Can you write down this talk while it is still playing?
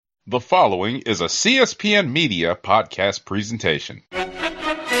The following is a CSPN Media podcast presentation.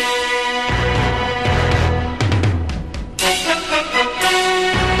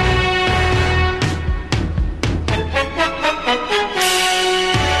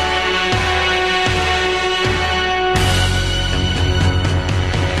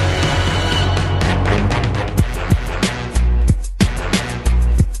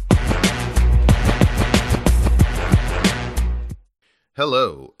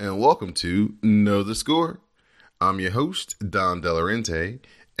 Hello, and welcome to Know the Score. I'm your host, Don Delarente,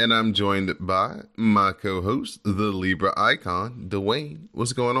 and I'm joined by my co-host, the Libra icon, Dwayne.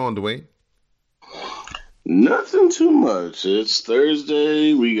 What's going on, Dwayne? Nothing too much. It's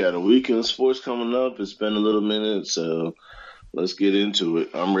Thursday. We got a weekend of sports coming up. It's been a little minute, so let's get into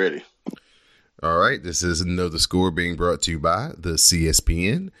it. I'm ready. All right, this is Know the Score being brought to you by the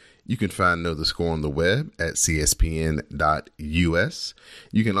CSPN. You can find Know the Score on the web at cspn.us.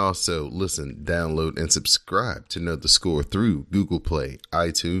 You can also listen, download, and subscribe to Know the Score through Google Play,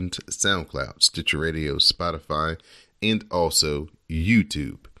 iTunes, SoundCloud, Stitcher Radio, Spotify, and also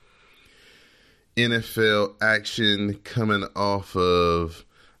YouTube. NFL action coming off of,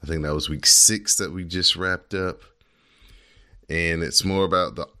 I think that was week 6 that we just wrapped up. And it's more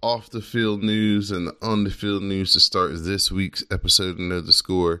about the off-the-field news and the on-the-field news to start this week's episode of Know the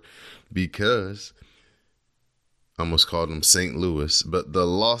Score, because I almost called them St. Louis, but the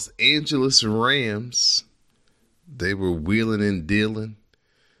Los Angeles Rams, they were wheeling and dealing.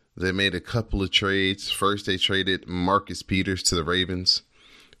 They made a couple of trades. First, they traded Marcus Peters to the Ravens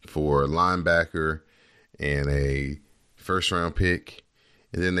for a linebacker and a first-round pick.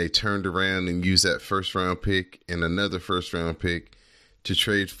 And then they turned around and used that first-round pick and another first-round pick to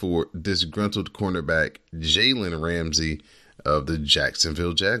trade for disgruntled cornerback Jalen Ramsey of the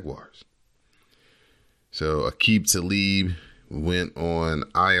Jacksonville Jaguars. So Aqib Talib went on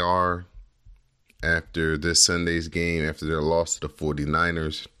IR after this Sunday's game, after their loss to the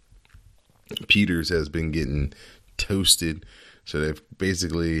 49ers. Peters has been getting toasted, so they've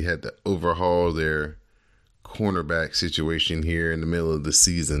basically had to overhaul their cornerback situation here in the middle of the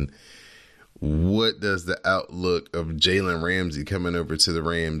season. What does the outlook of Jalen Ramsey coming over to the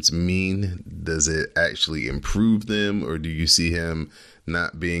Rams mean? Does it actually improve them, or do you see him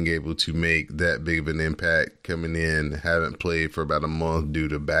not being able to make that big of an impact coming in? Haven't played for about a month due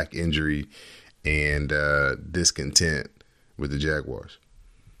to back injury and discontent with the Jaguars.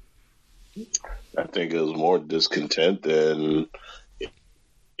 I think it was more discontent than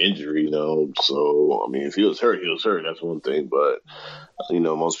injury, So, I mean, if he was hurt, he was hurt. That's one thing. But,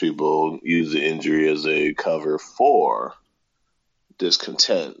 most people use the injury as a cover for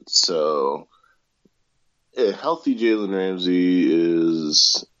discontent. So, a healthy Jalen Ramsey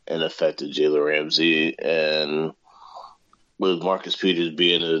is an effective Jalen Ramsey. And with Marcus Peters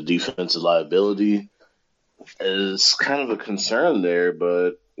being a defensive liability, is kind of a concern there.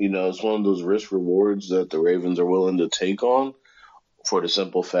 But, it's one of those risk rewards that the Ravens are willing to take on, for the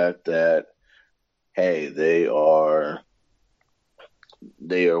simple fact that, hey, they are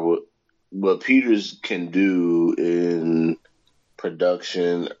what Peters can do in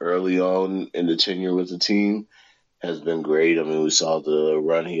production early on in the tenure with the team has been great. I mean, we saw the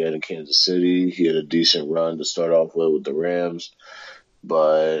run he had in Kansas City. He had a decent run to start off with the Rams,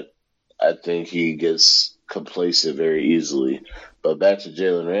 but I think he gets complacent very easily. But back to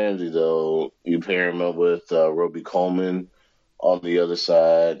Jalen Ramsey, though, you pair him up with Roby Coleman on the other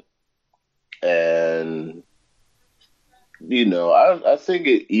side, and I think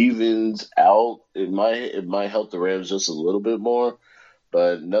it evens out. It might help the Rams just a little bit more,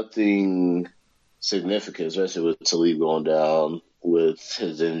 but nothing significant, especially with Talib going down with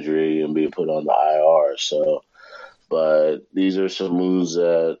his injury and being put on the IR. So, but these are some moves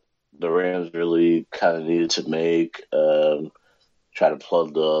that the Rams really kind of needed to make. Try to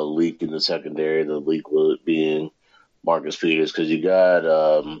plug the leak in the secondary. The leak being Marcus Peters, because you got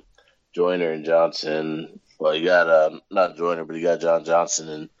Joyner and Johnson. Well, you got not Joyner, but you got John Johnson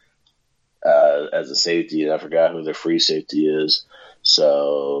and as a safety, and I forgot who their free safety is.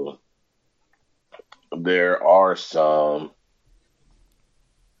 So there are some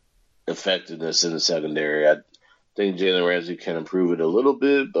effectiveness in the secondary. I think Jalen Ramsey can improve it a little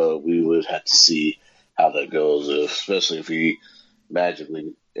bit, but we would have to see how that goes, especially if he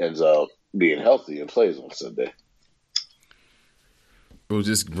magically ends up being healthy and plays on Sunday. We'll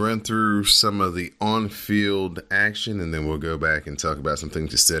just run through some of the on-field action, and then we'll go back and talk about some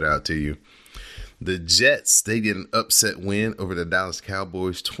things that stood out to you. The Jets, they get an upset win over the Dallas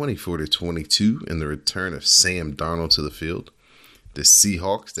Cowboys, 24-22, in the return of Sam Darnold to the field. The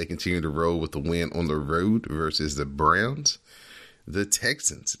Seahawks, they continue to roll with the win on the road versus the Browns. The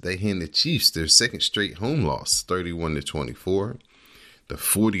Texans, they hand the Chiefs their second straight home loss, 31-24. The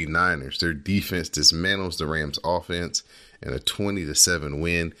 49ers, their defense dismantles the Rams offense in a 20-7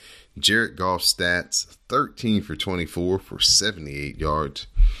 win. Jared Goff's stats, 13 for 24 for 78 yards.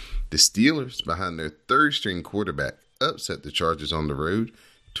 The Steelers, behind their third string quarterback, upset the Chargers on the road,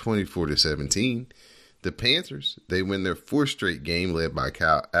 24-17. The Panthers, they win their fourth straight game led by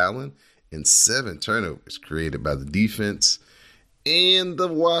Kyle Allen and 7 turnovers created by the defense. And the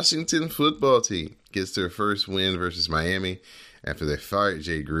Washington football team gets their first win versus Miami after they fired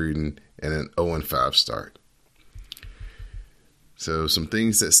Jay Gruden and an 0-5 start. So some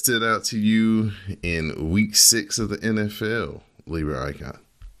things that stood out to you in week 6 of the NFL, Libra Icon.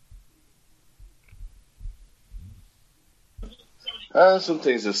 Some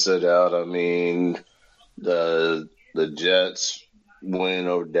things that stood out. I mean, the Jets win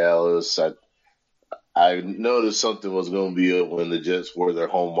over Dallas. I noticed something was going to be up when the Jets wore their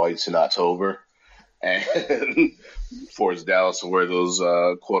home whites in October and forced Dallas to wear those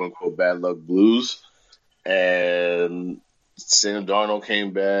quote-unquote bad luck blues. And Sam Darnold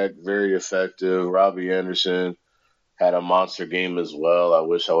came back, very effective. Robbie Anderson had a monster game as well. I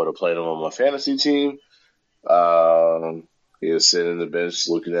wish I would have played him on my fantasy team. He was sitting on the bench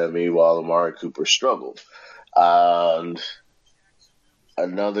looking at me while Amari Cooper struggled. And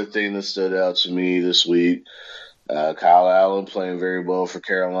another thing that stood out to me this week, Kyle Allen playing very well for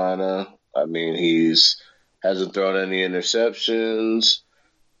Carolina. I mean, hasn't thrown any interceptions.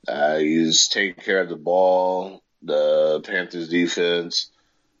 He's taking care of the ball. The Panthers defense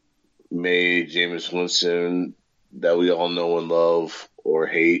made Jameis Winston, that we all know and love or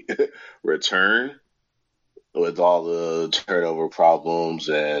hate, return with all the turnover problems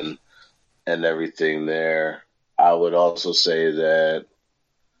and everything there. I would also say that,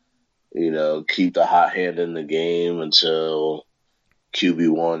 keep the hot hand in the game until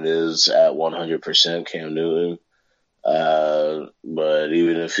QB1 is at 100%, Cam Newton. But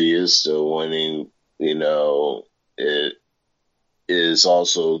even if he is still winning, it is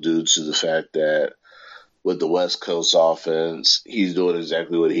also due to the fact that with the West Coast offense, he's doing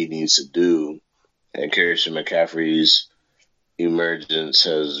exactly what he needs to do. And Christian McCaffrey's emergence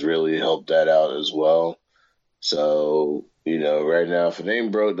has really helped that out as well. So, right now, if it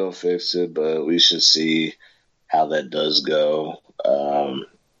ain't broke, don't fix it. But we should see how that does go.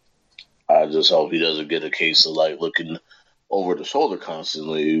 I just hope he doesn't get a case of looking over the shoulder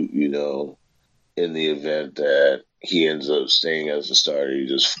constantly, in the event that he ends up staying as a starter. He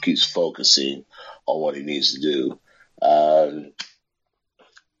just keeps focusing on what he needs to do.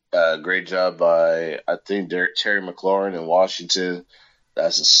 Great job by, I think, Terry McLaurin in Washington.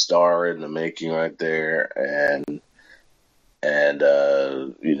 That's a star in the making right there. And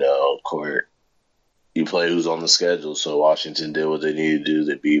of course, you play who's on the schedule. So Washington did what they needed to do.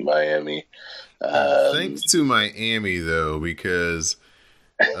 They beat Miami. Thanks to Miami, though, because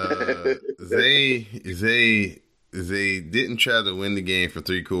they didn't try to win the game for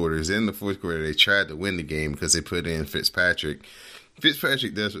 3 quarters. In the fourth quarter, they tried to win the game because they put in Fitzpatrick.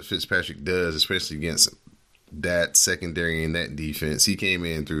 Fitzpatrick does what Fitzpatrick does, especially against that secondary and that defense. He came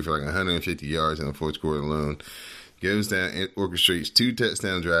in through for 150 yards in the fourth quarter alone. Goes down and orchestrates 2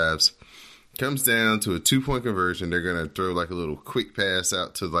 touchdown drives. Comes down to a 2-point conversion. They're going to throw a little quick pass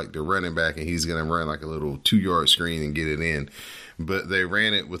out to the running back, and he's going to run a little 2-yard screen and get it in. But they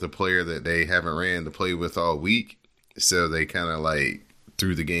ran it with a player that they haven't ran the play with all week. So they kind of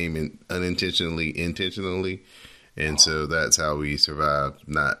threw the game in intentionally. And so that's how we survived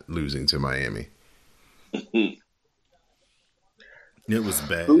not losing to Miami. It was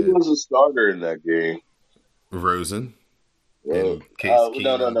bad. Who was a starter in that game? Rosen. And Case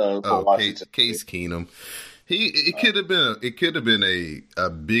Keenum. No. Case Keenum. It could have been a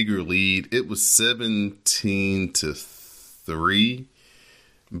bigger lead. It was 17-3,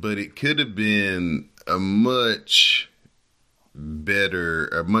 but it could have been a much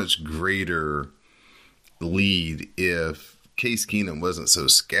greater lead if Case Keenum wasn't so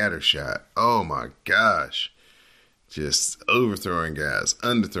scattershot. Oh my gosh. Just overthrowing guys,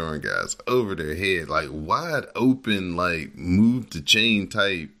 underthrowing guys, over their head, wide open, move the chain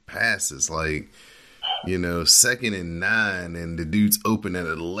type passes, 2nd and 9, and the dude's open at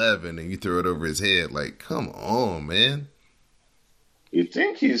 11, and you throw it over his head. Come on, man. You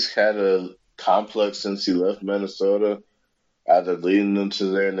think he's had a complex since he left Minnesota, after leading them to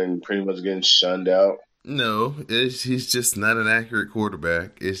there and then pretty much getting shunned out? No, he's just not an accurate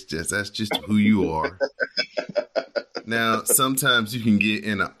quarterback. That's just who you are. Now, sometimes you can get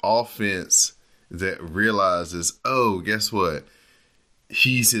in an offense that realizes, oh, guess what?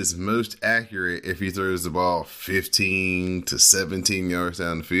 he's his most accurate if he throws the ball 15 to 17 yards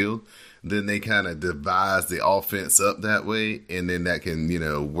down the field. Then they kind of devise the offense up that way, and then that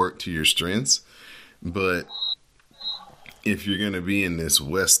can, work to your strengths. But if you're going to be in this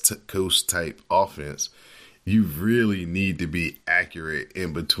West Coast type offense, you really need to be accurate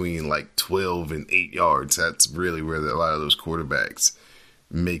in between like 12 and 8 yards. That's really where a lot of those quarterbacks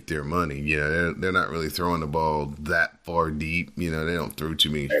make their money. They're not really throwing the ball that far deep. They don't throw too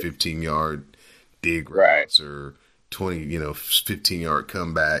many 15-yard dig routes or 20, 15-yard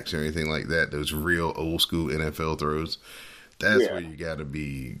comebacks or anything like that. Those real old school NFL throws. That's where you got to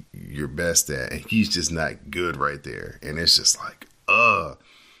be your best at. And he's just not good right there. And it's just like,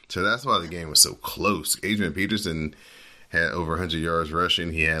 So that's why the game was so close. Adrian Peterson had over 100 yards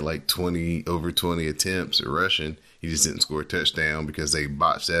rushing. He had like over 20 attempts at rushing. He just didn't score a touchdown because they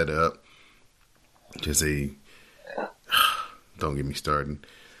botched that up. Because don't get me started.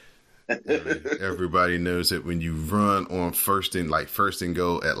 Everybody knows that when you run on first and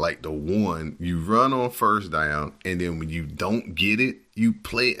goal at like the 1, you run on first down, and then when you don't get it, you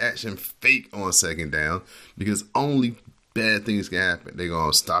play action fake on second down, because only bad things can happen. They're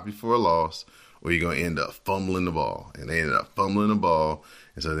going to stop you for a loss, or you're going to end up fumbling the ball. And they ended up fumbling the ball,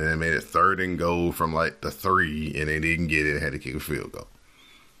 and so then they made it 3rd and goal from like the 3, and they didn't get it. They had to kick a field goal.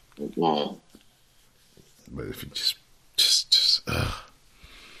 Wow. But if you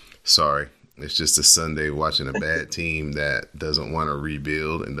sorry. It's just a Sunday watching a bad team that doesn't want to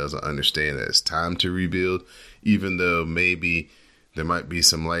rebuild and doesn't understand that it's time to rebuild, even though maybe there might be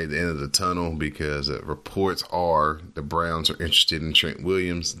some light at the end of the tunnel, because reports are the Browns are interested in Trent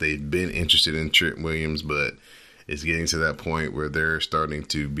Williams. They've been interested in Trent Williams, but it's getting to that point where they're starting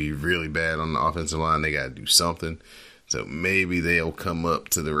to be really bad on the offensive line. They got to do something. So maybe they'll come up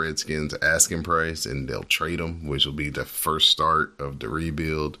to the Redskins asking price and they'll trade them, which will be the first start of the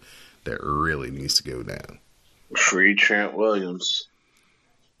rebuild that really needs to go down. Free Trent Williams.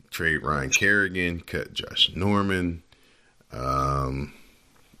 Trade Ryan Kerrigan, cut Josh Norman,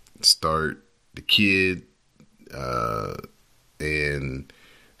 start the kid, and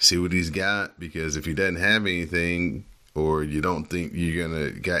see what he's got, because if he doesn't have anything, or you don't think you're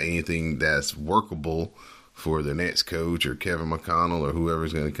going to got anything that's workable for the next coach or Kevin McConnell or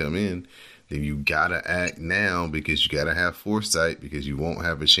whoever's going to come in, then you got to act now, because you got to have foresight, because you won't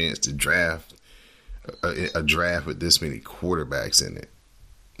have a chance to draft a draft with this many quarterbacks in it.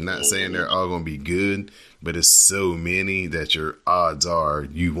 I'm not saying they're all going to be good, but it's so many that your odds are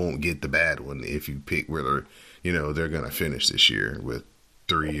you won't get the bad one if you pick whether, they're going to finish this year with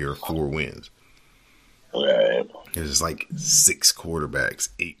 3 or 4 wins. Right. There's like 6 quarterbacks,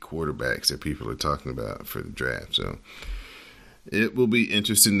 8 quarterbacks that people are talking about for the draft. So it will be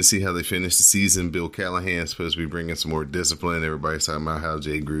interesting to see how they finish the season. Bill Callahan's supposed to be bringing some more discipline. Everybody's talking about how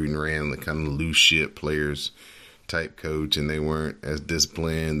Jay Gruden ran the kind of loose shit players type coach, and they weren't as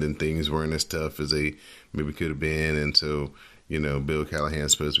disciplined and things weren't as tough as they maybe could have been. And so, Bill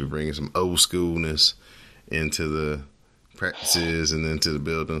Callahan's supposed to be bringing some old schoolness into the practices and into the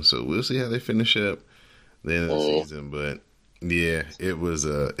building. So we'll see how they finish up the end of the season. But yeah, it was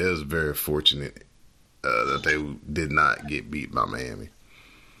very fortunate that they did not get beat by Miami.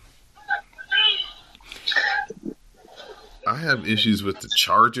 I have issues with the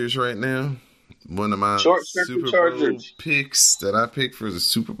Chargers right now. One of my Super Bowl picks that I picked for the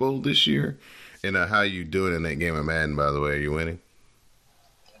Super Bowl this year. And how you doing in that game of Madden, by the way? Are you winning?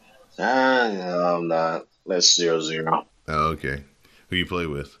 No, I'm not. That's 0-0. Oh, okay. Who you play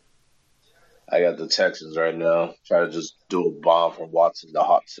with? I got the Texans right now. Try to just do a bomb from Watson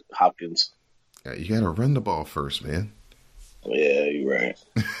to Hopkins. You got to run the ball first, man. Yeah, you're right.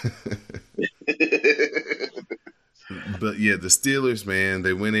 But yeah, the Steelers, man,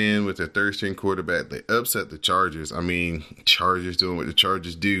 they went in with their third-string quarterback. They upset the Chargers. I mean, Chargers doing what the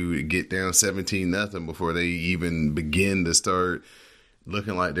Chargers do, get down 17-0 before they even begin to start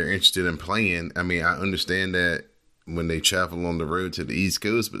looking like they're interested in playing. I mean, I understand that when they travel on the road to the East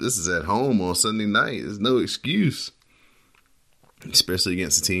Coast, but this is at home on Sunday night. There's no excuse, especially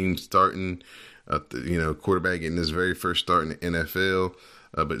against a team starting, quarterback getting his very first start in the NFL.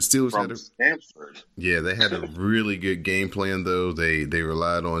 But Steelers had Stanford. Yeah, they had a really good game plan, though. They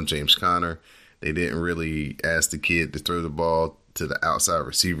relied on James Conner. They didn't really ask the kid to throw the ball to the outside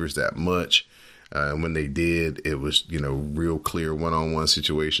receivers that much. And when they did, it was, real clear one-on-one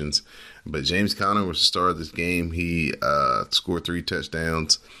situations. But James Conner was the star of this game. He scored 3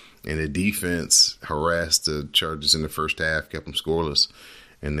 touchdowns, and the defense harassed the Chargers in the first half, kept them scoreless.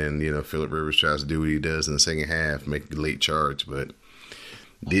 And then, Phillip Rivers tries to do what he does in the second half, make a late charge, but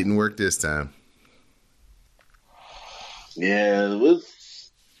didn't work this time. Yeah, with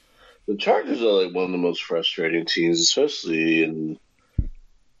The Chargers are like one of the most frustrating teams, especially in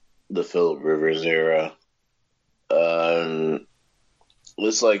the Phillip Rivers era. Um,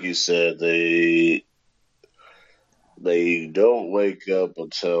 it's like you said, they don't wake up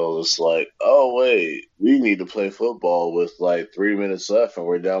until it's like, oh wait, we need to play football with like 3 minutes left, and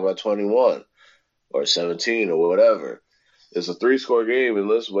we're down by 21 or 17 or whatever. It's a three-score game, and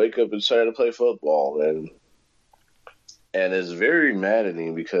let's wake up and try to play football. And it's very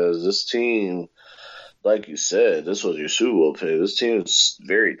maddening because this team, like you said, this was your Super Bowl pick. This team is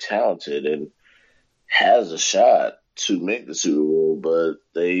very talented and has a shot to make the Super Bowl, but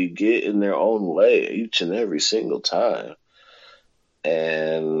they get in their own way each and every single time.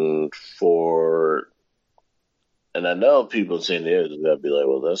 And I know people in San Diego are going to be like,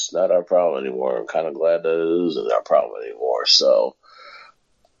 well, that's not our problem anymore. I'm kind of glad that it isn't our problem anymore. So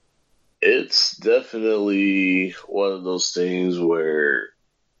it's definitely one of those things where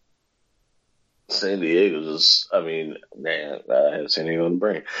San Diego just, I mean, man, I had San Diego in the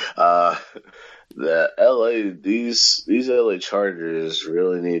brain. The these LA Chargers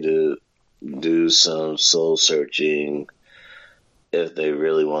really need to do some soul searching if they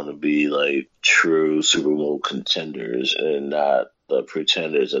really want to be like true Super Bowl contenders and not the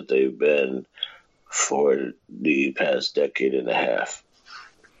pretenders that they've been for the past decade and a half.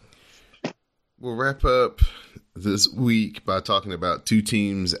 We'll wrap up this week by talking about two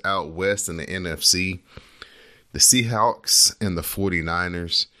teams out west in the NFC, the Seahawks and the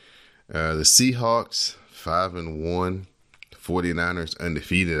 49ers. The Seahawks 5-1, 49ers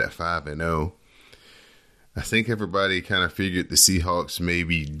undefeated at 5-0. I think everybody kind of figured the Seahawks may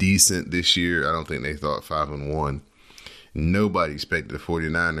be decent this year. I don't think they thought 5-1. Nobody expected the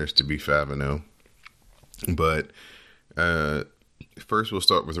 49ers to be 5-0. But first we'll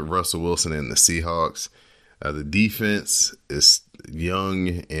start with Russell Wilson and the Seahawks. The defense is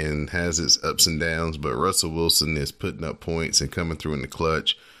young and has its ups and downs, but Russell Wilson is putting up points and coming through in the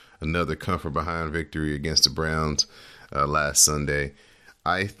clutch. Another comfort behind victory against the Browns last Sunday.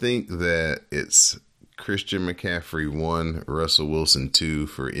 I think that it's Christian McCaffrey 1, Russell Wilson 2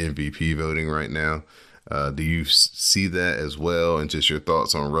 for MVP voting right now. Do you see that as well? And just your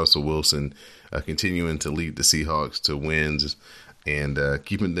thoughts on Russell Wilson continuing to lead the Seahawks to wins and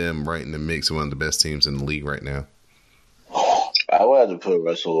keeping them right in the mix of one of the best teams in the league right now? I would have to put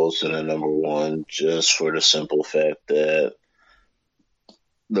Russell Wilson at number one just for the simple fact that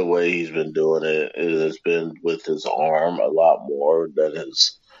the way he's been doing it has been with his arm a lot more than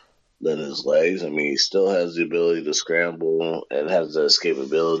his legs. I mean, he still has the ability to scramble and has the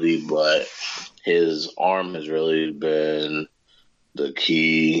escapability, but his arm has really been the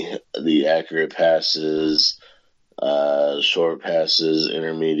key. The accurate passes, short passes,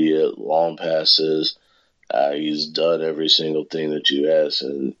 intermediate, long passes. He's done every single thing that you ask.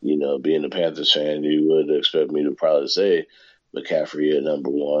 And, you know, being a Panthers fan, you would expect me to probably say McCaffrey at number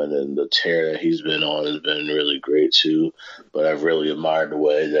one, and the tear that he's been on has been really great too. But I've really admired the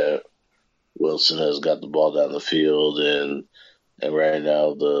way that Wilson has got the ball down the field, and right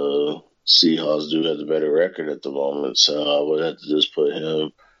now the Seahawks do have the better record at the moment, so I would have to just put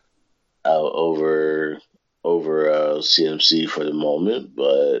him out over CMC for the moment.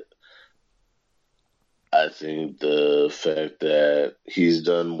 But I think the fact that he's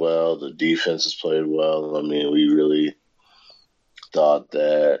done well, the defense has played well. I mean, we really thought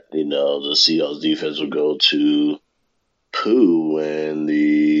that, you know, the Seahawks defense would go to poo when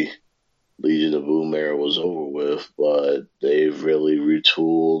the Legion of Boom era was over with, but they've really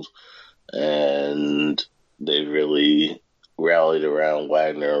retooled and they've really rallied around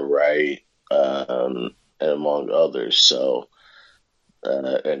Wagner, Wright, and among others. So,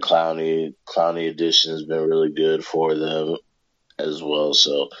 and Clowney addition has been really good for them as well.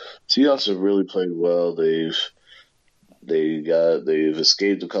 So, Seahawks have really played well. They've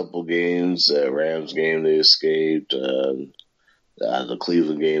escaped a couple games. That Rams game they escaped. The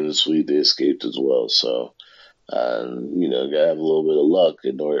Cleveland game this week they escaped as well. So, you know, gotta have a little bit of luck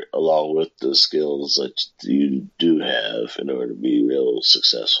along with the skills that you do have in order to be real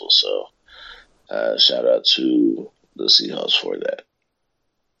successful. So, shout out to the Seahawks for that.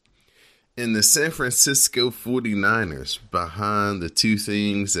 In the San Francisco 49ers, behind the two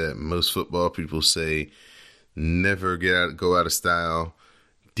things that most football people say never go out of style,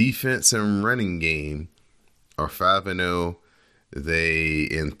 defense and running game, are 5-0. They,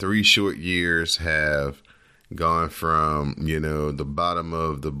 in 3 short years, have gone from, you know, the bottom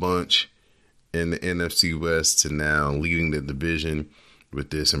of the bunch in the NFC West to now leading the division with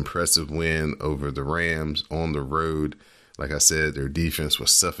this impressive win over the Rams on the road. Like I said, their defense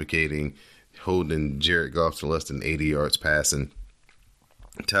was suffocating, holding Jared Goff to less than 80 yards passing.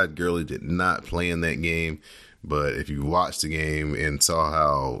 Todd Gurley did not play in that game, but if you watched the game and saw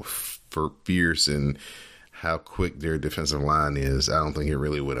how fierce and how quick their defensive line is, I don't think it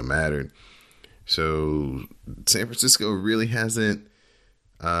really would have mattered. So San Francisco really hasn't,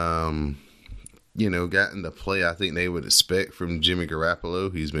 gotten the play I think they would expect from Jimmy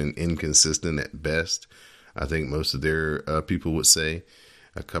Garoppolo. He's been inconsistent at best, I think most of their people would say,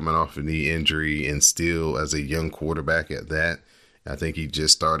 coming off a knee injury and still as a young quarterback at that. I think he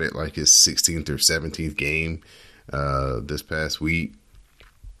just started like his 16th or 17th game this past week.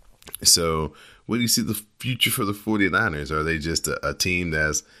 So what do you see the future for the 49ers? Are they just a team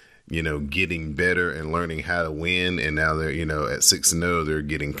that's, getting better and learning how to win, and now they're, at 6-0, they're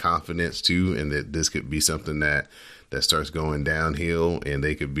getting confidence too, and that this could be something that starts going downhill and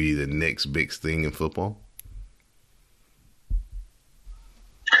they could be the next big thing in football?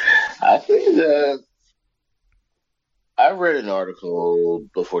 I think that I read an article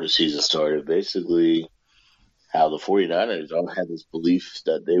before the season started, basically how the 49ers all had this belief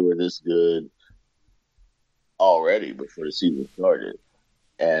that they were this good already before the season started.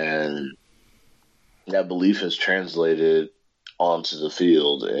 And that belief has translated onto the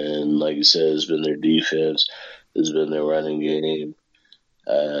field. And like you said, it's been their defense, it's been their running game.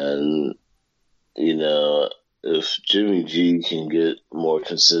 And, if Jimmy G can get more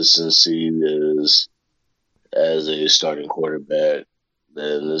consistency as a starting quarterback,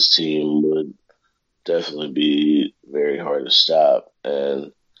 then this team would definitely be very hard to stop.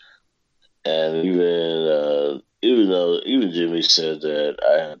 And even Jimmy said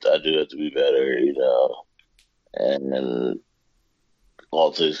that I do have to be better, and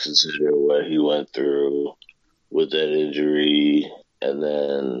all things considered, what he went through with that injury,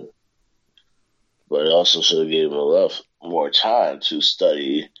 but it also should have given him enough more time to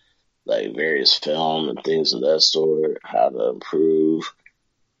study like various film and things of that sort, how to improve.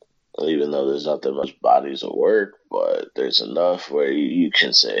 Even though there's not that much bodies of work, but there's enough where you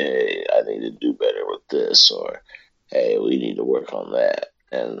can say, hey, I need to do better with this, or hey, we need to work on that.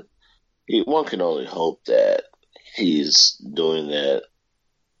 And one can only hope that he's doing that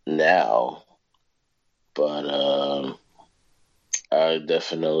now. But I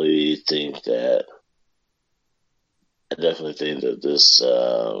definitely think that this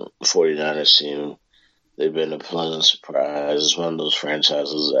 49ers team, they've been a pleasant surprise. It's one of those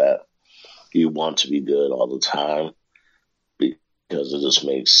franchises that you want to be good all the time because it just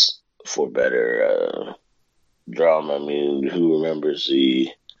makes for better drama. I mean, who remembers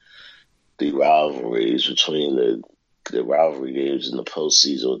the rivalries between the rivalry games in the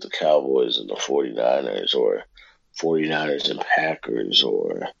postseason with the Cowboys and the 49ers, or 49ers and Packers,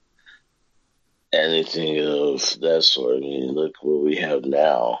 or anything of that sort? I mean, look what we have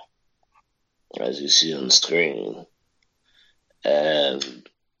now, as you see on the screen. And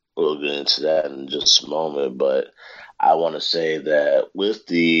we'll get into that in just a moment. But I want to say that with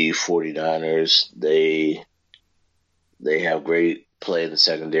the 49ers, they have great play in the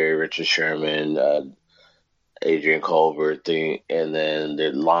secondary. Richard Sherman, Adrian Colbert, and then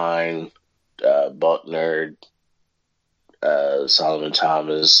their line, Buckner, Solomon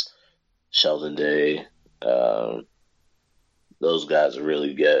Thomas, Sheldon Day. Those guys have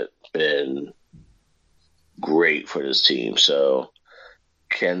really been great for this team. So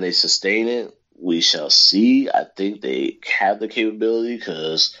can they sustain it? We shall see. I think they have the capability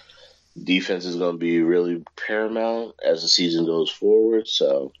because defense is going to be really paramount as the season goes forward.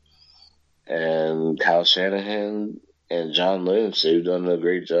 So, and Kyle Shanahan and John Lynch, they've done a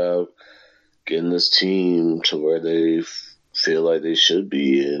great job getting this team to where they feel like they should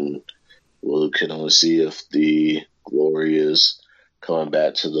be. And we can only see if the glory is coming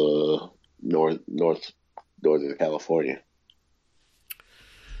back to the Northern California.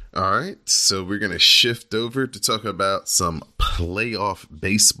 All right, so we're going to shift over to talk about some playoff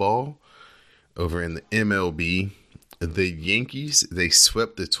baseball over in the MLB. The Yankees, they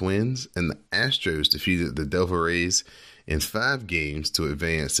swept the Twins, and the Astros defeated the Devil Rays in 5 games to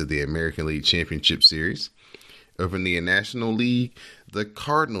advance to the American League Championship Series. Over in the National League, the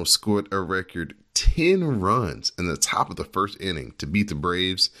Cardinals scored a record 10 runs in the top of the first inning to beat the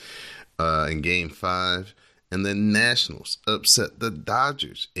Braves in Game 5. And the Nationals upset the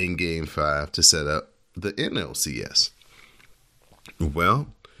Dodgers in Game 5 to set up the NLCS. Well,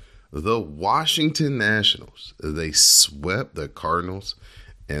 the Washington Nationals, they swept the Cardinals,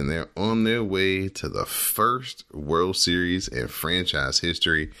 and they're on their way to the first World Series in franchise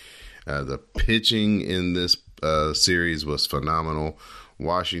history. The pitching in this series was phenomenal.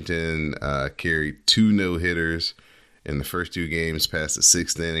 Washington carried 2 no-hitters in the first 2 games past the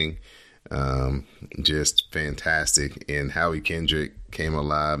 6th inning. Just fantastic. And Howie Kendrick came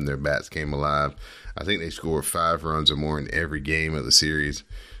alive and their bats came alive. I think they scored 5 runs or more in every game of the series,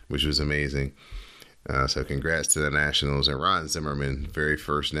 which was amazing. So congrats to the Nationals. And Ron Zimmerman, very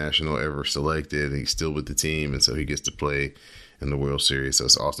first National ever selected. He's still with the team, and so he gets to play in the World Series. So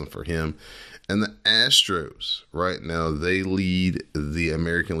it's awesome for him. And the Astros, right now, they lead the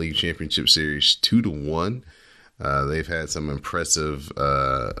American League Championship Series 2-1. They've had some impressive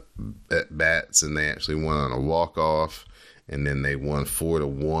at-bats, and they actually won on a walk-off, and then they won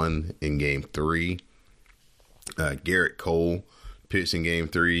 4-1 in Game 3. Garrett Cole pitched in Game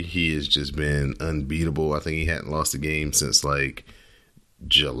 3. He has just been unbeatable. I think he hadn't lost a game since like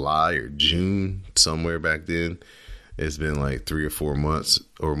July or June, somewhere back then. It's been like 3 or 4 months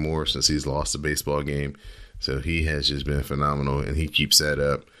or more since he's lost a baseball game. So he has just been phenomenal, and he keeps that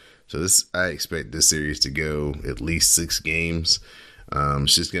up. So I expect this series to go at least 6 games.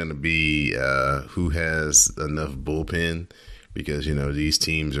 It's just going to be who has enough bullpen, because, these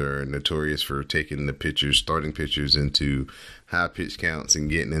teams are notorious for taking the starting pitchers into high pitch counts and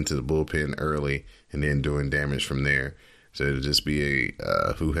getting into the bullpen early and then doing damage from there. So it'll just be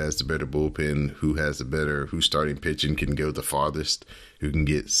who has the better bullpen, who's starting pitching can go the farthest, who can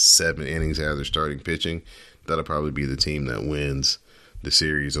get 7 innings out of their starting pitching. That'll probably be the team that wins the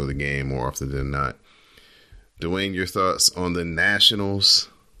series or the game more often than not. Dwayne, your thoughts on the Nationals,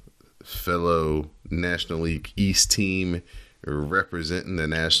 fellow National League East team representing the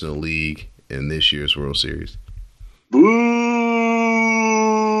National League in this year's World Series? Boo!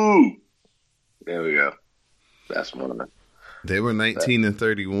 There we go. That's one of them. They were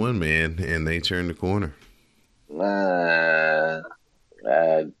 19-31, man, and they turned the corner.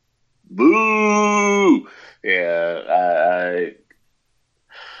 Boo! Yeah,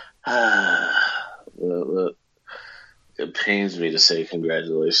 look, it pains me to say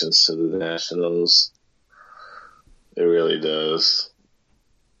congratulations to the Nationals. It really does.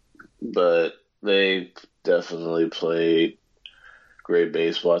 But they definitely played great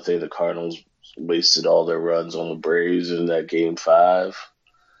baseball. I think the Cardinals wasted all their runs on the Braves in that Game 5.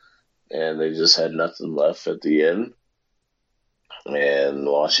 And they just had nothing left at the end. And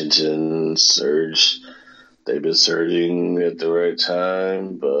Washington surged. They've been surging at the right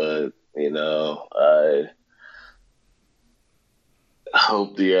time. But, I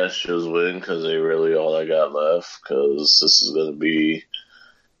hope the Astros win, because they really all I got left. Because this is going to be,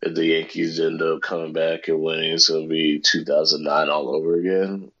 if the Yankees end up coming back and winning, it's going to be 2009 all over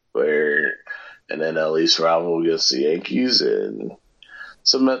again, where an NL East rival against the Yankees, and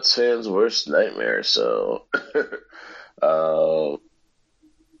it's a Mets fan's worst nightmare. So,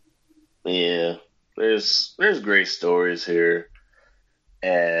 yeah, there's great stories here,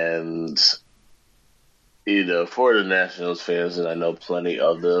 and for the Nationals fans, and I know plenty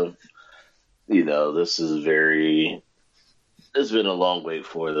of them, this is it's been a long wait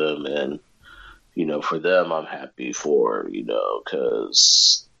for them, and, for them, I'm happy for,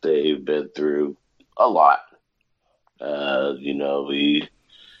 because they've been through a lot. We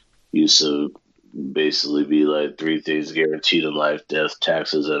used to basically be like 3 things guaranteed in life: death,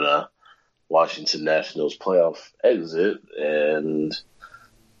 taxes, and a Washington Nationals playoff exit, and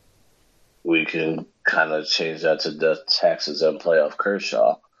we can kind of change that to death, taxes, and playoff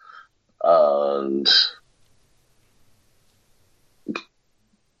Kershaw.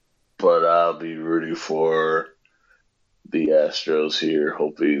 But I'll be rooting for the Astros here,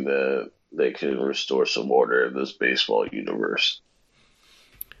 hoping that they can restore some order in this baseball universe.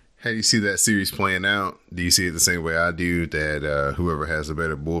 How do you see that series playing out? Do you see it the same way I do, that whoever has a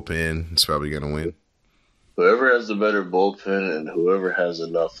better bullpen is probably going to win? Whoever has the better bullpen and whoever has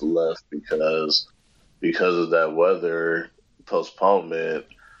enough left, because of that weather postponement,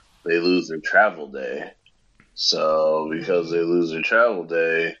 they lose their travel day. So because they lose their travel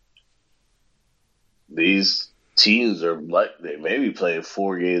day, these teams are like, they may be playing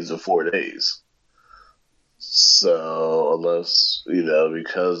 4 games in 4 days. So unless,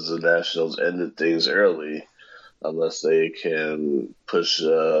 because the Nationals ended things early, unless they can push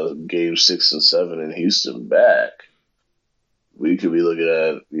game 6 and 7 in Houston back, we could be looking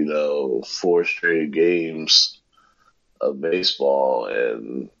at, 4 straight games of baseball,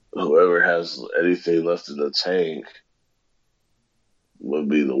 and whoever has anything left in the tank would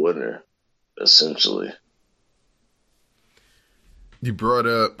be the winner, essentially. You brought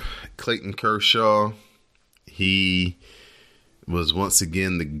up Clayton Kershaw. He was once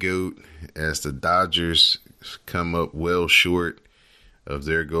again the GOAT, as the Dodgers come up well short of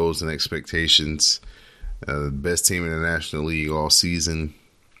their goals and expectations. The best team in the National League all season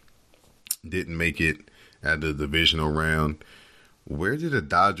didn't make it out of the divisional round. where do the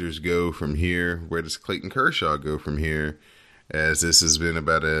Dodgers go from here? Where does Clayton Kershaw go from here? As this has been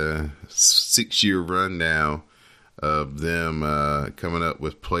about a 6-year run now of them coming up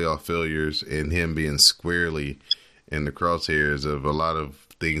with playoff failures and him being squarely in the crosshairs of a lot of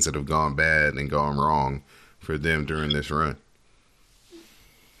things that have gone bad and gone wrong for them during this run.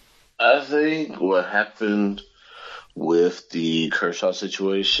 I think what happened with the Kershaw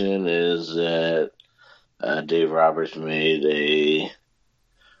situation is that Dave Roberts made a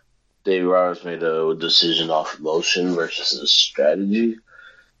decision off emotion versus a strategy,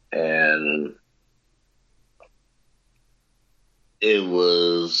 and it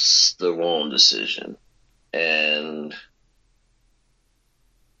was the wrong decision. And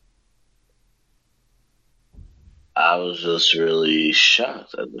I was just really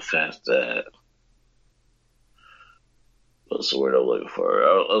shocked at the fact that, what's the word I'm looking for?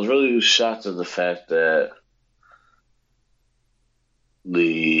 I was really shocked at the fact that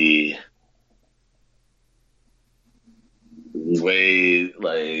the way,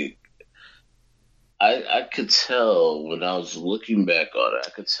 like, I could tell when I was looking back on it,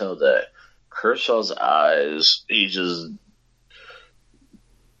 I could tell that Kershaw's eyes, he just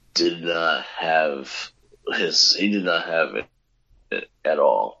did not have it at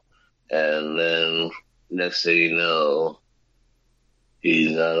all. And then next thing you know, he's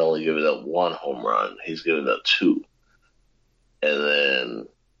not only giving up one home run, he's giving up two. And then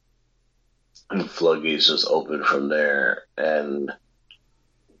the floodgates just open from there. And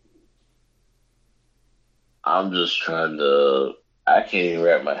I'm just I can't even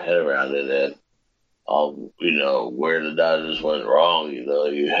wrap my head around it. And, where the Dodgers went wrong,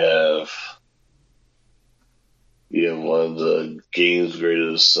 you have one of the game's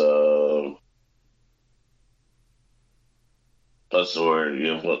greatest, that's the word,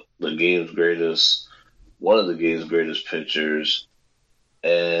 one of the game's greatest pitchers,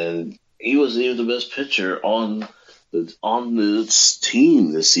 and he wasn't even the best pitcher on the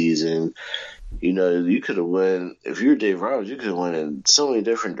team this season. You could have went, if you're Dave Roberts, you could have went in so many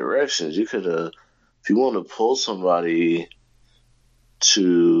different directions. You could have, if you want to pull somebody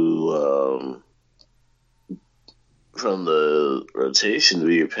to from the rotation to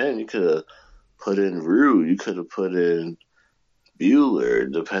be your pen, you could have put in Rue. You could have put in Buehler,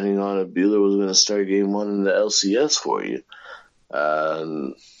 depending on if Buehler was going to start game one in the LCS for you.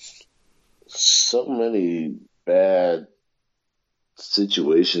 So many bad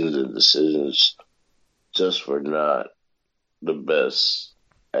situations and decisions just were not the best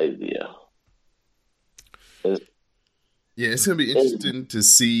idea. It's going to be interesting to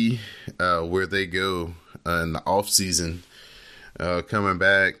see where they go in the offseason. Coming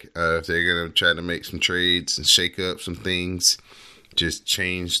back, if they're going to try to make some trades and shake up some things, just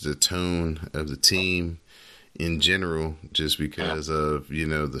change the tone of the team in general, just because of,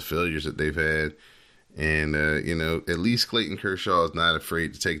 the failures that they've had. And, at least Clayton Kershaw is not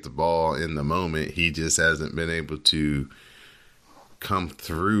afraid to take the ball in the moment. He just hasn't been able to come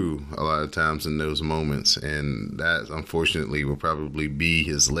through a lot of times in those moments. And that, unfortunately, will probably be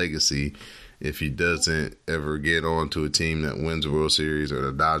his legacy if he doesn't ever get on to a team that wins the World Series or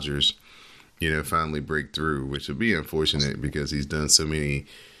the Dodgers, finally break through, which would be unfortunate because he's done so many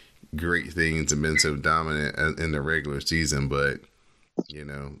great things and been so dominant in the regular season. But,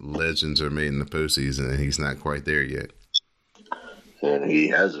 legends are made in the postseason, and he's not quite there yet. And he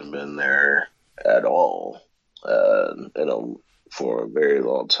hasn't been there at all, for a very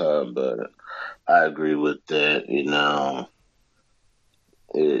long time. But I agree with that.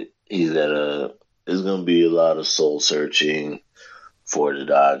 There's going to be a lot of soul searching for the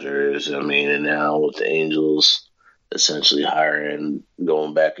Dodgers. And now with the Angels essentially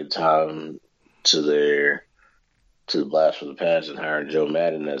going back in time to the blast from the past and hiring Joe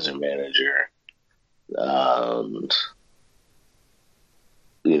Madden as their manager.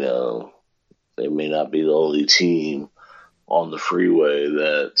 They may not be the only team on the freeway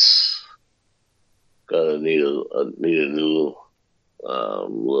that's gonna need a new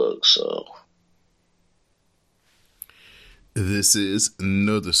look. So this is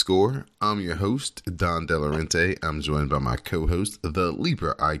Know the Score. I'm your host, Don Delarente. I'm joined by my co-host, the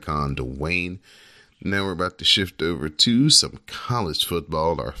Libra icon, Dwayne. Now we're about to shift over to some college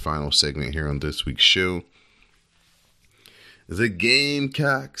football, our final segment here on this week's show. The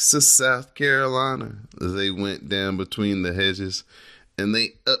Gamecocks of South Carolina, they went down between the hedges and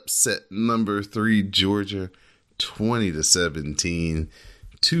they upset number 3 Georgia 20-17,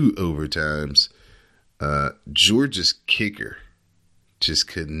 2 overtimes. Georgia's kicker just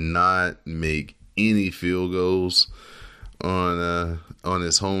could not make any field goals on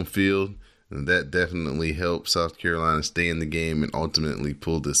his home field. And that definitely helped South Carolina stay in the game and ultimately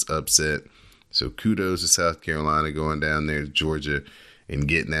pull this upset. So kudos to South Carolina going down there to Georgia and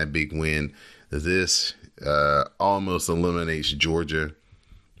getting that big win. This almost eliminates Georgia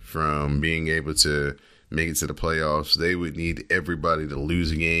from being able to make it to the playoffs. They would need everybody to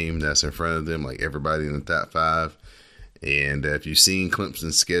lose a game that's in front of them, like everybody in the top 5. And if you've seen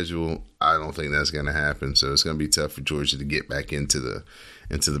Clemson's schedule, I don't think that's going to happen. So it's going to be tough for Georgia to get back into the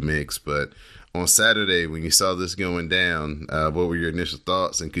mix. But on Saturday, when you saw this going down, what were your initial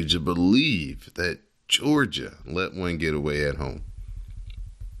thoughts? And could you believe that Georgia let one get away at home?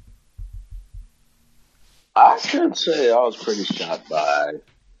 I should say I was pretty shocked by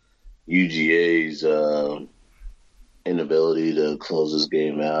UGA's inability to close this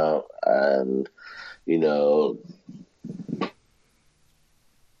game out. And, you know,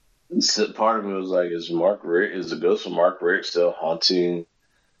 part of me was like, is the ghost of Mark Richt still haunting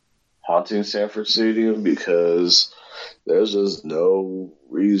Sanford Stadium? Because there's just no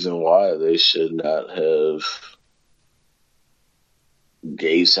reason why they should not have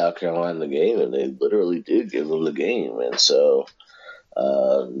gave South Carolina the game, and they literally did give them the game. And so,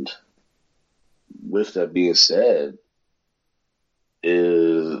 with that being said,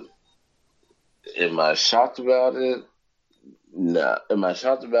 am I shocked about it? No. Am I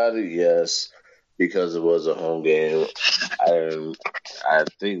shocked about it? Yes, because it was a home game. I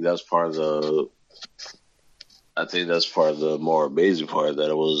think that's part of the. I think that's part of the more amazing part, that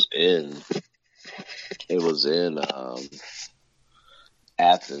it was in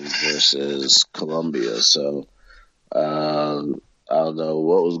Athens versus Columbia. So I don't know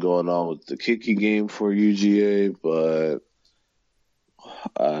what was going on with the kicking game for UGA, but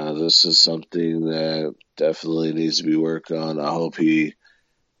this is something that definitely needs to be worked on. I hope he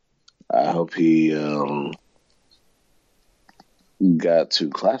got 2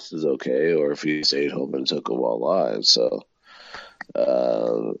 classes okay, or if he stayed home and took them online. So,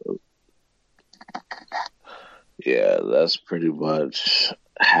 yeah, that's pretty much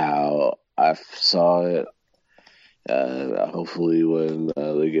how I saw it. Hopefully, when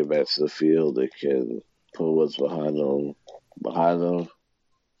they get back to the field, they can put what's behind them,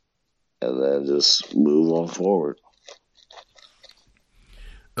 and then just move on forward.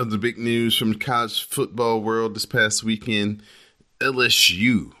 Other big news from the college football world this past weekend: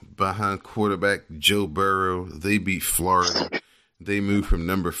 LSU behind quarterback Joe Burrow. They beat Florida. They moved from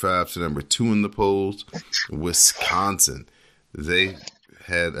number 5 to number 2 in the polls. Wisconsin, they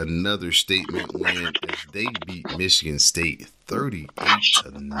had another statement win as they beat Michigan State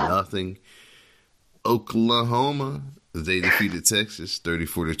 38-0. Oklahoma, they defeated Texas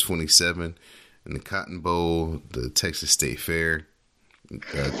 34-27 in the Cotton Bowl, the Texas State Fair.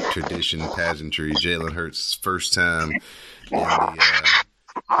 Tradition, pageantry. Jalen Hurts' first time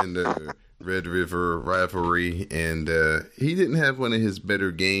in the Red River rivalry, and he didn't have one of his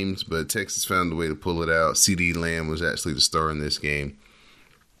better games, but Texas found a way to pull it out. CeeDee Lamb was actually the star in this game.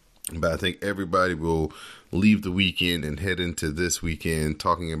 But I think everybody will leave the weekend and head into this weekend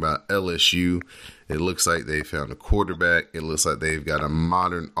talking about LSU. It looks like they found a quarterback. It looks like they've got a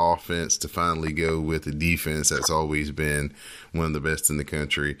modern offense to finally go with a defense that's always been one of the best in the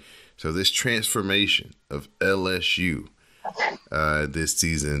country. So this transformation of LSU this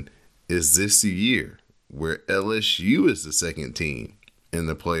season, is this the year where LSU is the second team in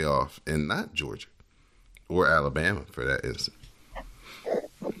the playoff and not Georgia or Alabama for that instance?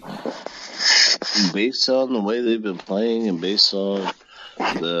 Based on the way they've been playing and based on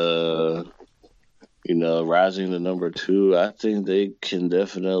the, rising to number 2, I think they can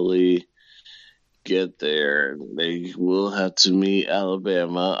definitely get there. They will have to meet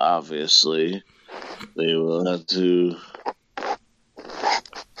Alabama, obviously. They will have to.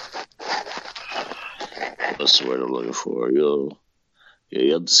 What's the word I'm looking for? You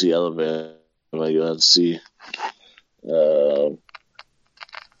have to see Alabama. You'll have to see.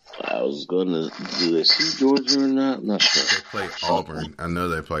 I was going to. Do they see Georgia or not? I'm not sure. They play Auburn. I know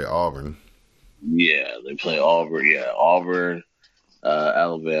they play Auburn. Yeah, they play Auburn. Yeah, Auburn,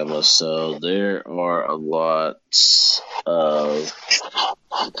 Alabama. So there are a lot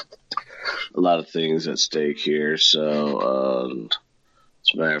of things at stake here. So,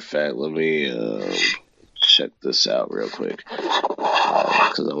 as a matter of fact, let me check this out real quick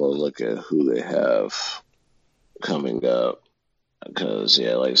because I want to look at who they have coming up. Because,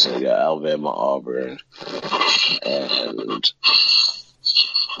 like I said, you got Alabama, Auburn, and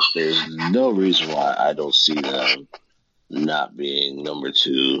there's no reason why I don't see them not being number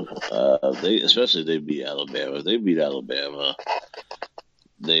 2. Especially if they beat Alabama. If they beat Alabama,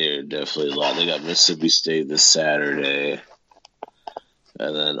 they're definitely a lot. They got Mississippi State this Saturday.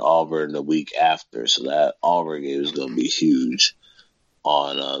 and then Auburn the week after. So that Auburn game is going to be huge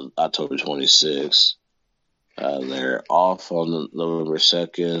on October 26th. They're off on November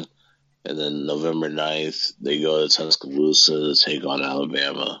 2nd, and then November 9th, they go to Tuscaloosa to take on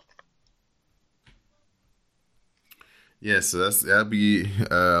Alabama. Yeah, so that'll be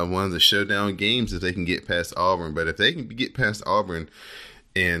one of the showdown games if they can get past Auburn. But if they can get past Auburn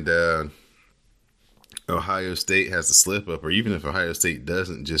and Ohio State has a slip up, or even if Ohio State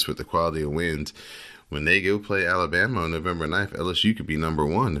doesn't, just with the quality of wins, when they go play Alabama on November 9th, LSU could be number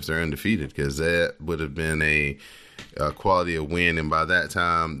one if they're undefeated, because that would have been a quality of win. And by that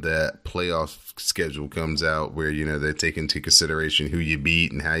time, that playoff schedule comes out where, they take into consideration who you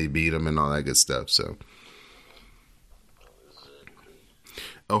beat and how you beat them and all that good stuff. So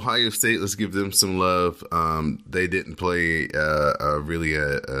Ohio State, let's give them some love. They didn't play really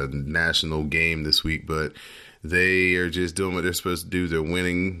a national game this week, but they are just doing what they're supposed to do. They're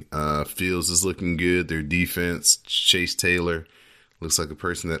winning. Fields is looking good. Their defense, Chase Taylor, looks like a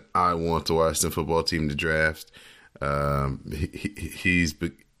person that I want the Washington football team to draft. He's,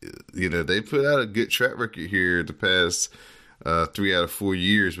 they put out a good track record here the past 3 out of 4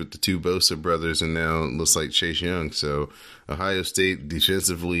 years with the two Bosa brothers, and now it looks like Chase Young. So Ohio State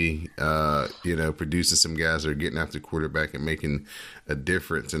defensively, producing some guys that are getting after quarterback and making a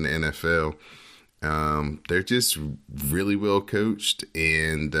difference in the NFL. They're just really well coached,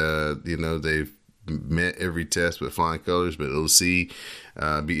 and they've met every test with flying colors. But it'll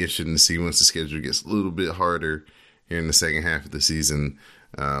be interesting to see once the schedule gets a little bit harder here in the second half of the season,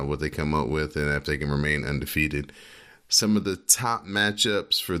 what they come up with and if they can remain undefeated. Some of the top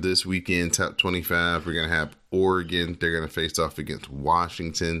matchups for this weekend, top 25, we're going to have Oregon. They're going to face off against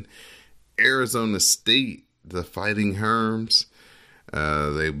Washington. Arizona State, the Fighting Herms.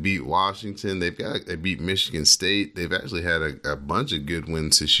 They beat Washington. They beat Michigan State. They've actually had a bunch of good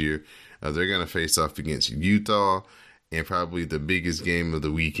wins this year. They're going to face off against Utah, and probably the biggest game of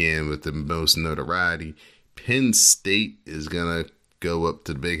the weekend with the most notoriety, Penn State is going to go up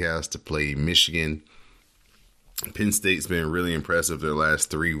to the Big House to play Michigan. Penn State's been really impressive their last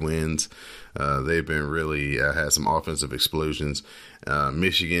 3 wins. They've been really had some offensive explosions.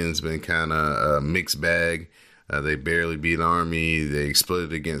 Michigan's been kind of a mixed bag. They barely beat Army. They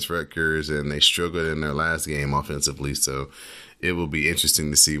exploded against Rutgers, and they struggled in their last game offensively. So it will be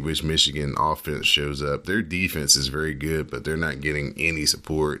interesting to see which Michigan offense shows up. Their defense is very good, but they're not getting any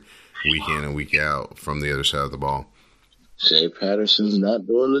support week in and week out from the other side of the ball. Shea Patterson's not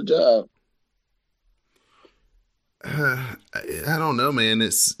doing the job. I don't know, man.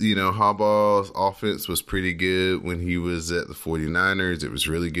 It's, Harbaugh's offense was pretty good when he was at the 49ers. It was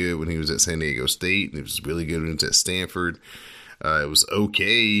really good when he was at San Diego State. It was really good when he was at Stanford. It was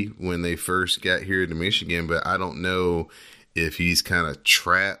okay when they first got here to Michigan, but I don't know if he's kind of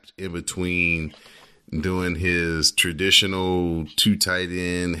trapped in between doing his traditional 2 tight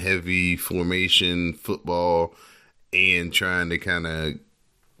end, heavy formation football and trying to kind of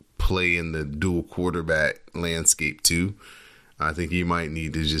play in the dual quarterback landscape too. I think he might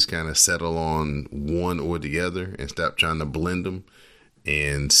need to just kind of settle on one or the other and stop trying to blend them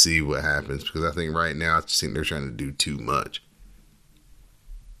and see what happens, because I think right now I just think they're trying to do too much.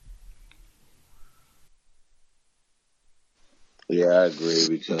 Yeah, I agree,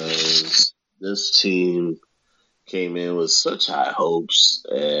 because this team came in with such high hopes,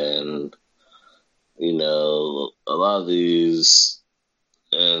 and a lot of these,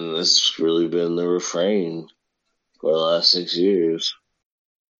 and it's really been the refrain for the last 6 years.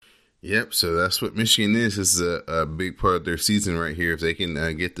 Yep, so that's what Michigan is. This is a big part of their season right here. If they can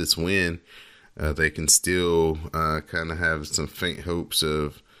get this win, they can still kind of have some faint hopes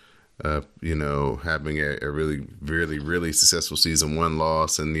of, having a really, really, really successful season. 1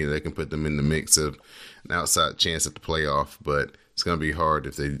 loss, and they can put them in the mix of an outside chance at the playoff. But it's going to be hard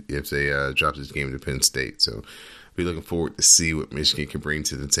if they drop this game to Penn State. So be looking forward to see what Michigan can bring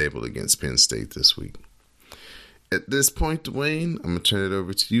to the table against Penn State this week. At this point, Dwayne, I'm going to turn it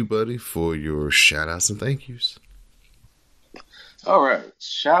over to you, buddy, for your shout-outs and thank yous. All right.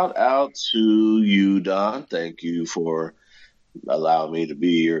 Shout out to you, Don. Thank you for allowing me to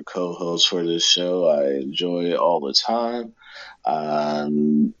be your co-host for this show. I enjoy it all the time.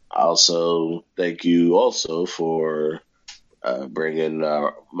 Also, thank you also for bringing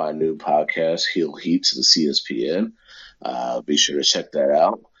my new podcast, Heel Heat, to the CSPN. Be sure to check that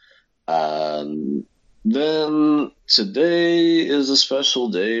out. Then today is a special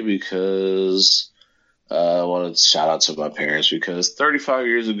day because I wanted to shout out to my parents, because 35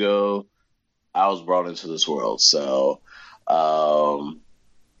 years ago, I was brought into this world. So,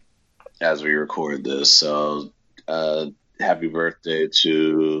 as we record this, so happy birthday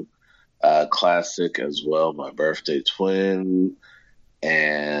to Classic as well, my birthday twin,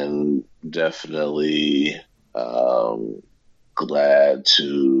 and definitely glad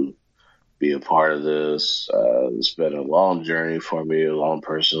to be a part of this. It's been a long journey for me, a long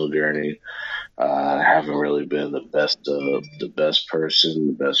personal journey. I haven't really been the best person, the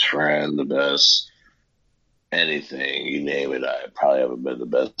best friend, the best anything, you name it. I probably haven't been the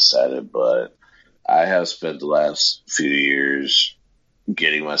best at it, but I have spent the last few years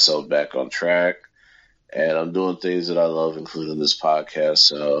getting myself back on track, and I'm doing things that I love, including this podcast.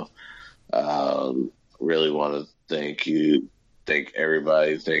 So, really want to thank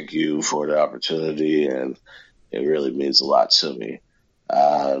everybody, thank you for the opportunity, and it really means a lot to me.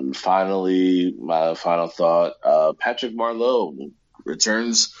 Finally, my final thought: Patrick Marleau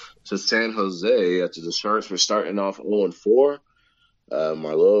returns to San Jose after the Sharks were starting off 0-4.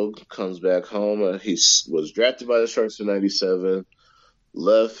 Marleau comes back home. He was drafted by the Sharks in '97.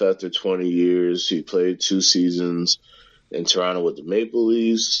 Left after 20 years. He played 2 seasons in Toronto with the Maple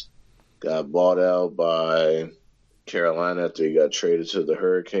Leafs. Got bought out by Carolina after he got traded to the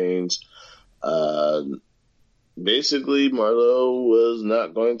Hurricanes. Basically, Marleau was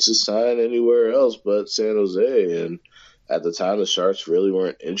not going to sign anywhere else but San Jose. And at the time, the Sharks really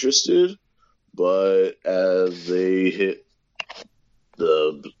weren't interested. But as they hit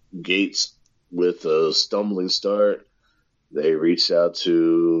the gates with a stumbling start, they reached out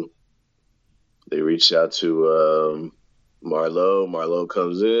to Marleau. Marleau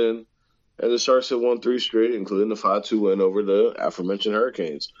comes in, and the Sharks have won 3 straight, including the 5-2 win over the aforementioned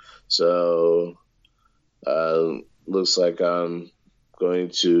Hurricanes. So, looks like I'm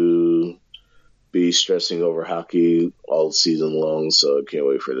going to be stressing over hockey all season long, so I can't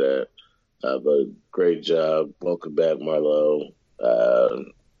wait for that. But great job. Welcome back, Marleau,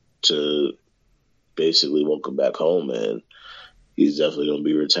 to basically welcome back home, and he's definitely going to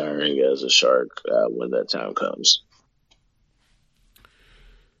be retiring as a Shark when that time comes.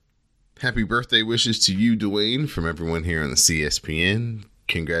 Happy birthday wishes to you, Dwayne, from everyone here on the CSPN.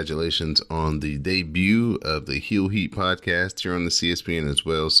 Congratulations on the debut of the Heel Heat podcast here on the CSPN as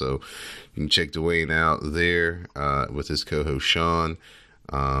well. So you can check Dwayne out there with his co-host Sean.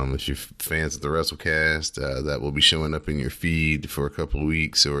 If you're fans of the WrestleCast, that will be showing up in your feed for a couple of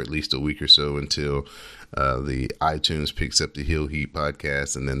weeks, or at least a week or so, until the iTunes picks up the Heel Heat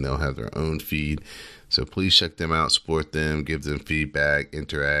podcast, and then they'll have their own feed. So please check them out, support them, give them feedback,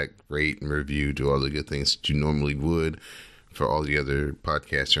 interact, rate, and review, do all the good things that you normally would for all the other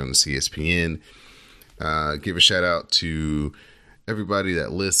podcasts here on the CSPN. Give a shout out to everybody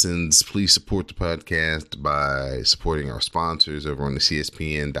that listens. Please support the podcast by supporting our sponsors over on the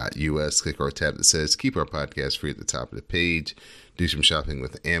CSPN.us. Click our tab that says keep our podcast free at the top of the page. Do some shopping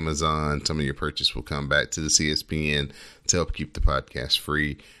with Amazon. Some of your purchase will come back to the CSPN to help keep the podcast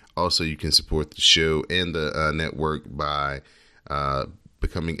free. Also, you can support the show and the network by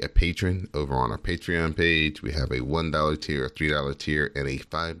becoming a patron over on our Patreon page. We have a $1 tier, a $3 tier, and a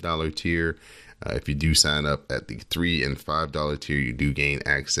 $5 tier. If you do sign up at the $3 and $5 tier, you do gain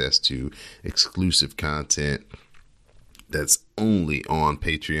access to exclusive content that's only on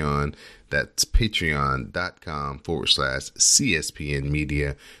Patreon. That's patreon.com/CSPN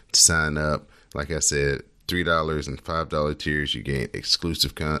media to sign up. Like I said, $3 and $5 tiers, you gain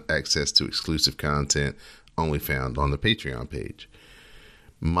exclusive access to exclusive content only found on the Patreon page.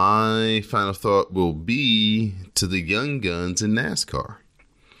 My final thought will be to the young guns in NASCAR.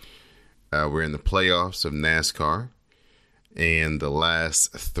 We're in the playoffs of NASCAR, and the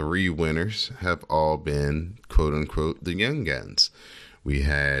last 3 winners have all been, quote unquote, the young guns. We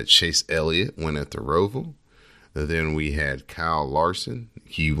had Chase Elliott win at the Roval. Then we had Kyle Larson.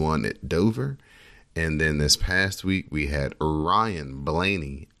 He won at Dover. And then this past week, we had Ryan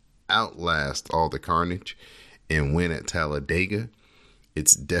Blaney outlast all the carnage and win at Talladega.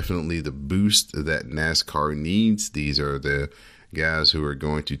 It's definitely the boost that NASCAR needs. These are the guys who are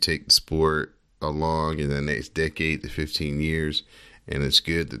going to take the sport along in the next decade to 15 years. And it's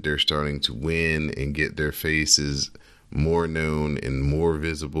good that they're starting to win and get their faces more known and more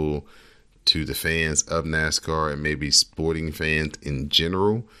visible to the fans of NASCAR and maybe sporting fans in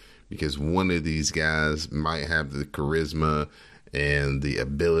general, because one of these guys might have the charisma and the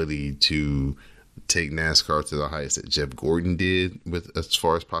ability to take NASCAR to the heights that Jeff Gordon did with as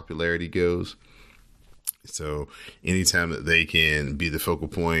far as popularity goes. So anytime that they can be the focal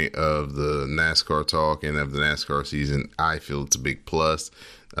point of the NASCAR talk and of the NASCAR season, I feel it's a big plus.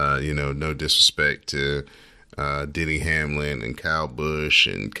 No disrespect to Denny Hamlin and Kyle Busch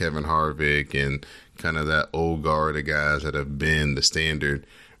and Kevin Harvick and kind of that old guard of guys that have been the standard.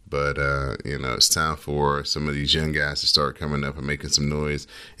 But, it's time for some of these young guys to start coming up and making some noise.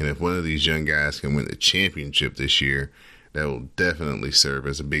 And if one of these young guys can win the championship this year, that will definitely serve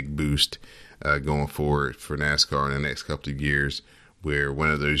as a big boost going forward for NASCAR in the next couple of years, where one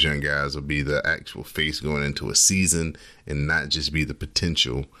of those young guys will be the actual face going into a season and not just be the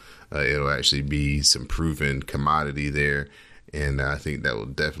potential. It'll actually be some proven commodity there. And I think that will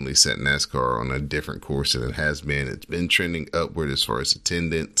definitely set NASCAR on a different course than it has been. It's been trending upward as far as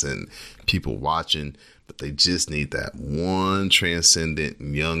attendance and people watching, but they just need that one transcendent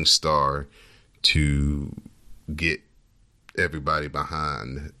young star to get everybody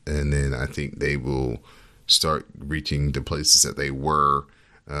behind. And then I think they will start reaching the places that they were,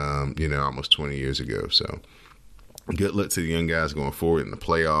 almost 20 years ago. So good luck to the young guys going forward in the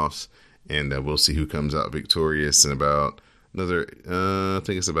playoffs. And we'll see who comes out victorious in about I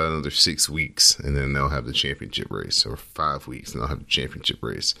think it's about another 6 weeks, and then they'll have the championship race, or 5 weeks, and they'll have the championship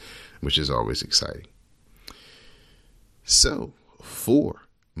race, which is always exciting. So, for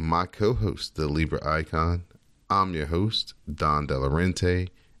my co-host, the Libra Icon, I'm your host, Don Delarente,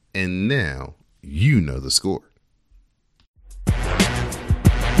 and now you know the score.